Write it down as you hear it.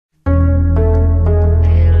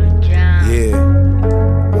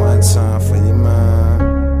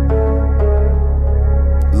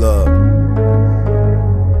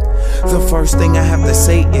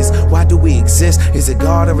say is, why do we exist? Is it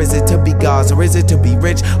God or is it to be God's? Or is it to be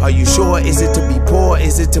rich? Are you sure? Is it to be poor?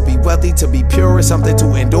 Is it to be wealthy? To be pure? Or something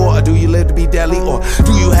to endure? Or do you live to be deadly? Or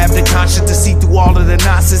do you have the conscience to see through all of the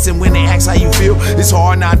nonsense? And when they ask how you feel, it's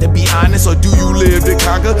hard not to be honest. Or do you live to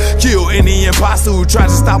conquer? Kill any imposter who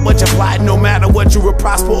tries to stop what you're plotting, no matter what you will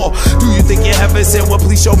prosper? Or do you think you're heaven sent? Well,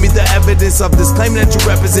 please show me the evidence of this claim that you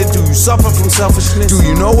represent. Do you suffer from selfishness? Do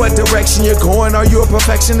you know what direction you're going? Are you a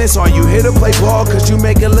perfectionist? Are you here to play ball cause you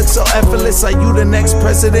make it look so effortless? Are you the next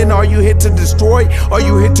president? Are you here to destroy? Are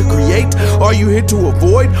you here to create? Are you here to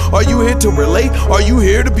avoid? Are you here to relate? Are you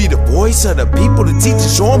here to be the voice of the people, to teach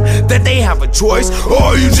and show them that they have a choice? Or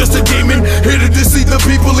are you just a demon here to deceive the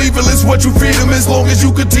people? Evil is what you feed them as long as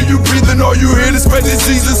you continue breathing. Are you here to spread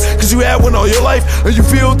diseases cause you had one all your life and you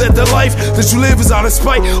feel that the life that you live is out of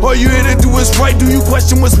spite? Are you here to do what's right? Do you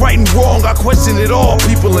question what's right and wrong? I question it all,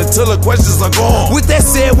 people, until the questions are gone. With that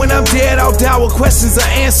said, when I'm dead, I'll die with questions are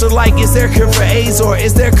answered, like, is there cure for AIDS or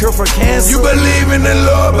is there cure for cancer? You believe in the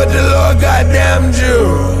Lord, but the Lord goddamned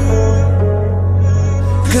you,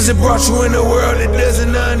 cause it brought you in a world that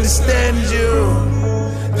doesn't understand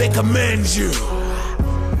you. They commend you.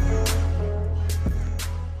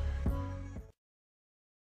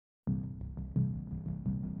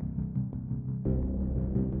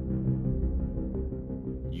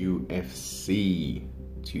 UFC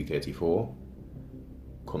 234,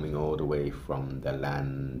 coming all the way from the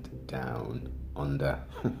land down under.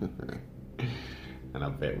 And I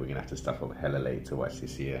bet we're gonna have to stop up hella late to watch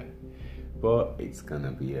this here, but it's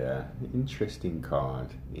gonna be a interesting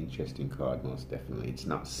card most definitely. It's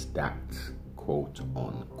not stacked quote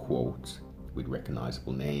unquote with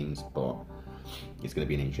recognizable names, but it's gonna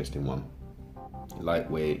be an interesting one.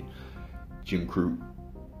 Lightweight, Jim Crute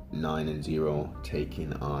 9-0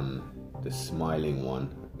 taking on the smiling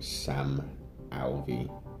one, Sam Alvey,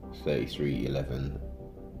 33-11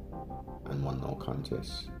 and 1 no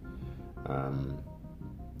contest.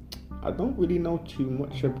 I don't really know too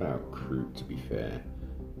much about Crute, to be fair.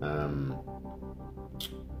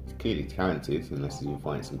 He's clearly talented, unless he's been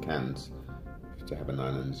fighting some cans to have a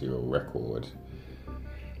 9-0 record.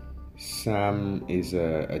 Sam is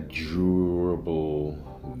a durable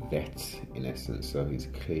vet in essence, so he's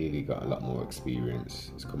clearly got a lot more experience.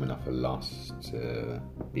 He's coming off a loss to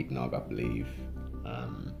Big Nog, I believe.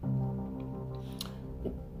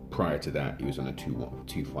 Prior to that, he was on a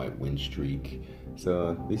two fight win streak.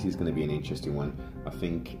 So this is going to be an interesting one. I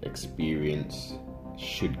think experience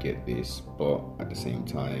should get this, but at the same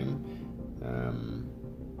time,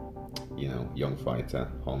 you know, young fighter,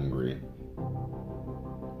 hungry.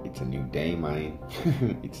 It's a new day, man.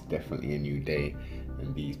 It's definitely a new day.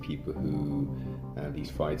 And these people who,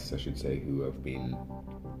 these fighters, I should say, who have been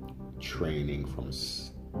training from,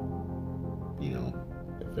 you know,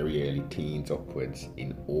 very early teens upwards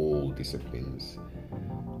in all disciplines,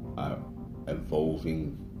 are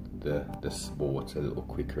evolving the sport a little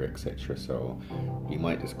quicker, etc. So he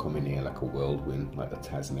might just come in here like a whirlwind, like the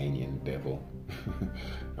Tasmanian devil,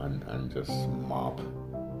 and just mob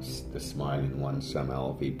the smiling one, Sam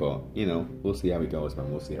Alvey. But you know, we'll see how it goes, man.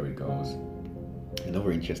 We'll see how it goes.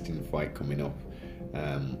 Another interesting fight coming up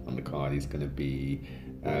on the card is going to be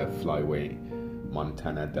flyweight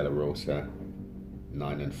Montana De La Rosa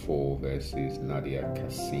 9-4 versus Nadia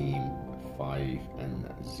Kasim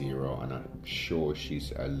 5-0, and I'm sure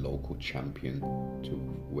she's a local champion to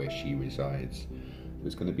where she resides.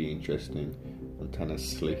 It's going to be interesting. Montana's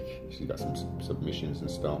slick. She's got some submissions and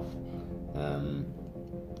stuff.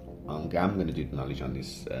 I'm going to do the knowledge on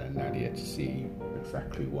this Nadia to see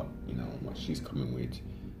exactly what she's coming with.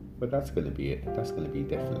 But that's going to be it. That's going to be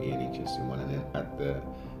definitely an interesting one. And then at the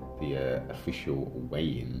official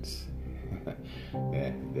weigh-ins,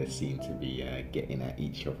 they seem to be getting at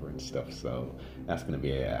each other and stuff. So that's going to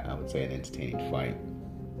be, I would say, an entertaining fight.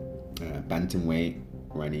 Bantamweight,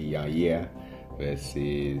 Rani Yahya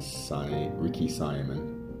versus Ricky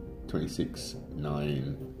Simon,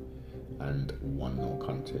 26-9 and 1 no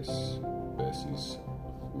contest, versus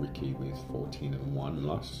Ricky with 14-1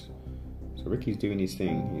 loss. So Ricky's doing his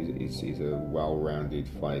thing. He's a well-rounded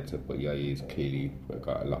fighter, but Yahya's clearly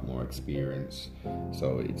got a lot more experience.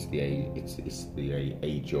 So it's the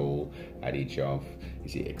age-old adage of,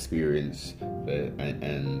 is it experience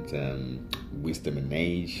and wisdom and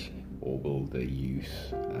age, or will the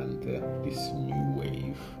youth and this new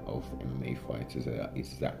wave of MMA fighters,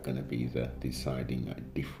 is that going to be the deciding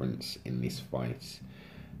difference in this fight?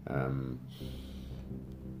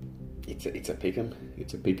 It's a pick'em.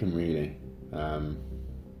 It's a pick'em, really.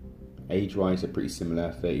 Age-wise, they're pretty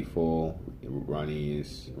similar. 34. Rani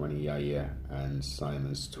Yahya, and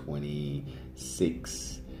Simon's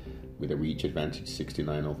 26. with a reach advantage,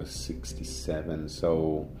 69 over 67.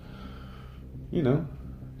 So, you know,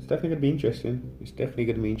 it's definitely going to be interesting. It's definitely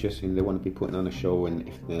going to be interesting. They want to be putting on a show, and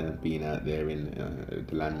if they're being out there in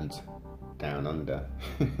the land down under.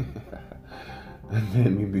 And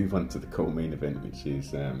then we move on to the co-main event, which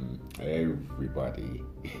is everybody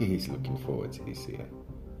is looking forward to this year.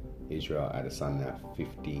 Israel Adesanya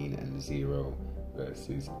 15-0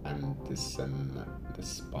 versus Anderson the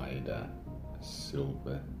Spider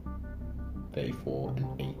Silva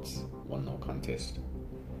 34-8, 1-0 contest.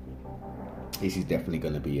 This is definitely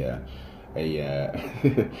going to be an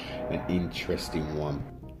interesting one.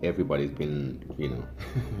 Everybody's been,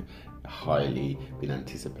 highly been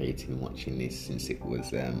anticipating watching this since it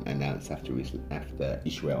was announced after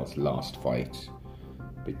Israel's last fight,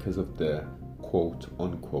 because of the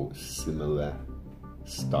quote-unquote similar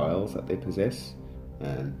styles that they possess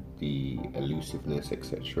and the elusiveness,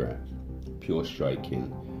 etc. Pure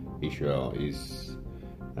striking. Israel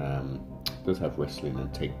does have wrestling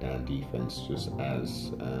and takedown defense, just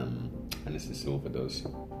as Anderson Silva does.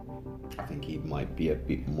 I think he might be a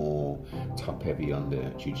bit more top heavy on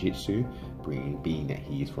the jiu-jitsu, being that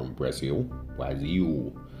he is from Brazil.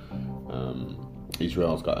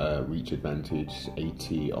 Israel's got a reach advantage,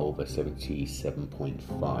 80 over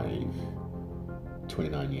 77.5,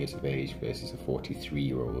 29 years of age versus a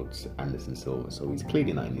 43-year-old Anderson Silva. So he's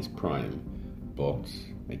clearly not in his prime, but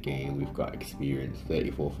again, we've got experience,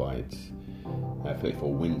 34 fights,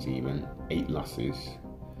 34 wins even, 8 losses,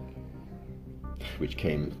 which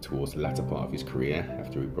came towards the latter part of his career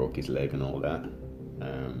after he broke his leg and all that.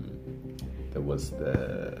 There was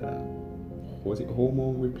was it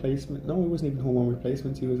hormone replacement? No, it wasn't even hormone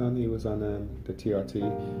replacement he was on the TRT.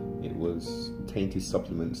 It was tainted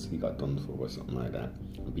supplements he got done for or something like that.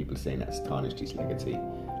 And people are saying that's tarnished his legacy.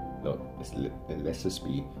 Look, let's just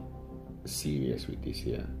be serious with this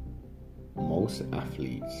here. Most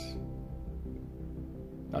athletes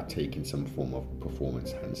are taking some form of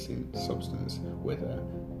performance-enhancing substance, whether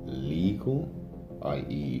legal,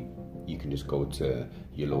 i.e. you can just go to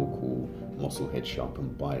your local muscle head shop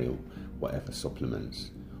and buy whatever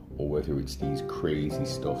supplements, or whether it's these crazy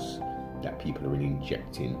stuffs that people are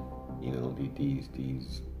injecting,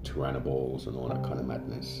 these tyrannobols and all that kind of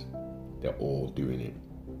madness. They're all doing it.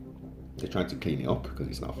 They're trying to clean it up because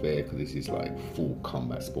it's not fair, because this is like full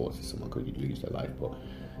combat sports, so someone could lose their life, but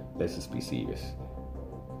let's just be serious.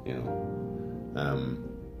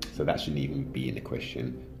 So that shouldn't even be in the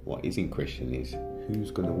question. What is in question is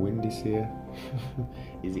who's going to win this year.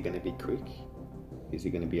 Is it going to be quick? Is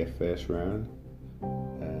it going to be a first round?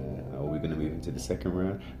 Are we going to move into the second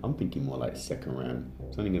round? I'm thinking more like second round.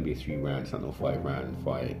 It's only going to be a 3-round, it's not no 5-round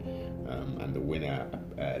fight. And the winner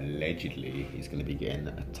allegedly is going to be getting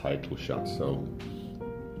a title shot. So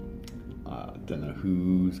I don't know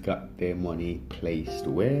who's got their money placed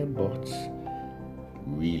where, but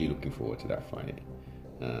really looking forward to that fight.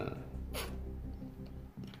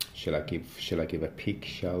 Shall I give a pick?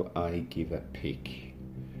 Shall I give a pick?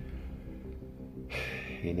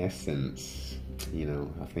 In essence,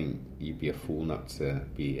 I think you'd be a fool not to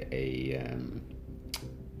be an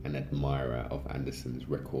admirer of Anderson's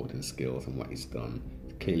record and skills and what he's done.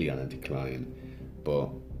 It's clearly on a decline,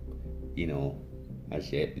 but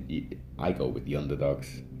as yet, I go with the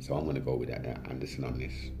underdogs, so I'm going to go with Anderson on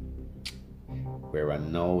this. Where I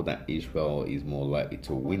know that Israel is more likely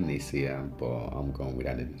to win this year, but I'm going with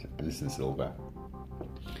Anderson Silva.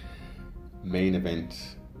 Main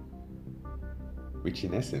event, which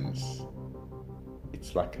in essence,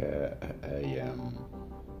 it's like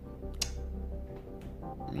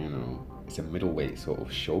it's a middleweight sort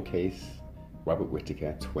of showcase. Robert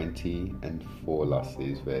Whittaker, 20-4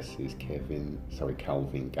 losses versus Calvin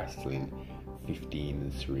Gastelum,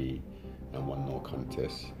 15-3 and 1-0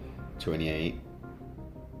 contest. 28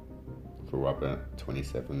 for Robert,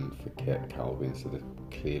 27 for Calvin, so they're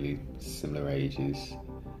clearly similar ages.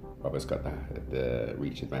 Robert's got the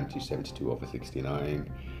reach advantage, 72 over 69.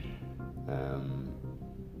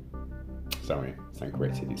 Stand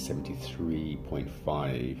corrected, it's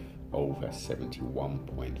 73.5 over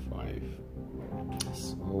 71.5.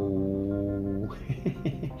 So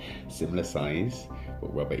similar size,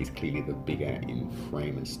 but Robert is clearly the bigger in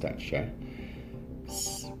frame and stature.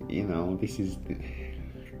 This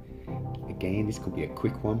could be a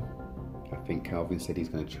quick one. I think Calvin said he's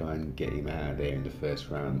going to try and get him out of there in the first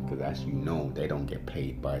round, because as you know, they don't get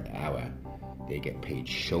paid by the hour. They get paid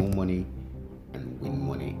show money and win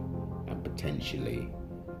money, and potentially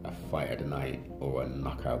a fight of the night or a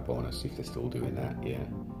knockout bonus if they're still doing that.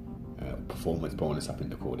 Performance bonus, I think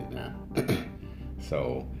they call it now.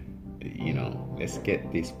 So you know, let's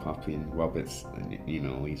get this popping. Roberts, you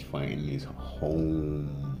know, he's fighting his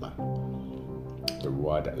home, the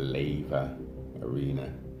Rod Laver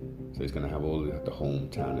Arena. So he's going to have all the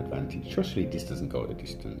hometown advantage. Trustfully, this doesn't go the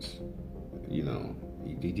distance. You know,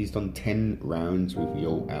 he's done 10 rounds with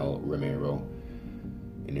Yoel Romero.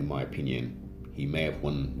 And in my opinion, he may have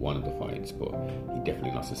won one of the fights, but he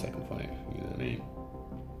definitely lost the second fight. You know what I mean?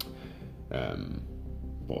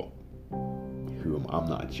 But I'm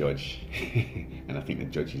not a judge. And I think the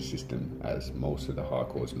judging system, as most of the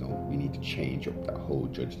hardcores know, we need to change up that whole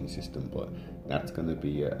judging system. But that's going to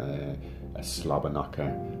be a slobber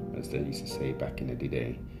knocker, as they used to say back in the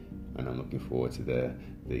day. And I'm looking forward to the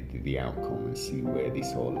outcome and see where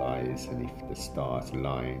this all lies, and if the stars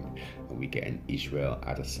align and we get an Israel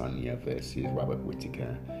Adesanya versus Robert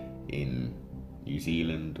Whittaker in New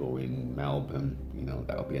Zealand or in Melbourne, you know,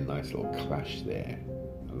 that'll be a nice little clash there.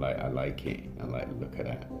 I like it. I like the look at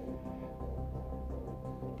that.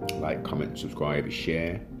 Like, comment, subscribe,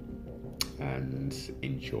 share, and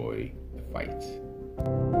enjoy the fight.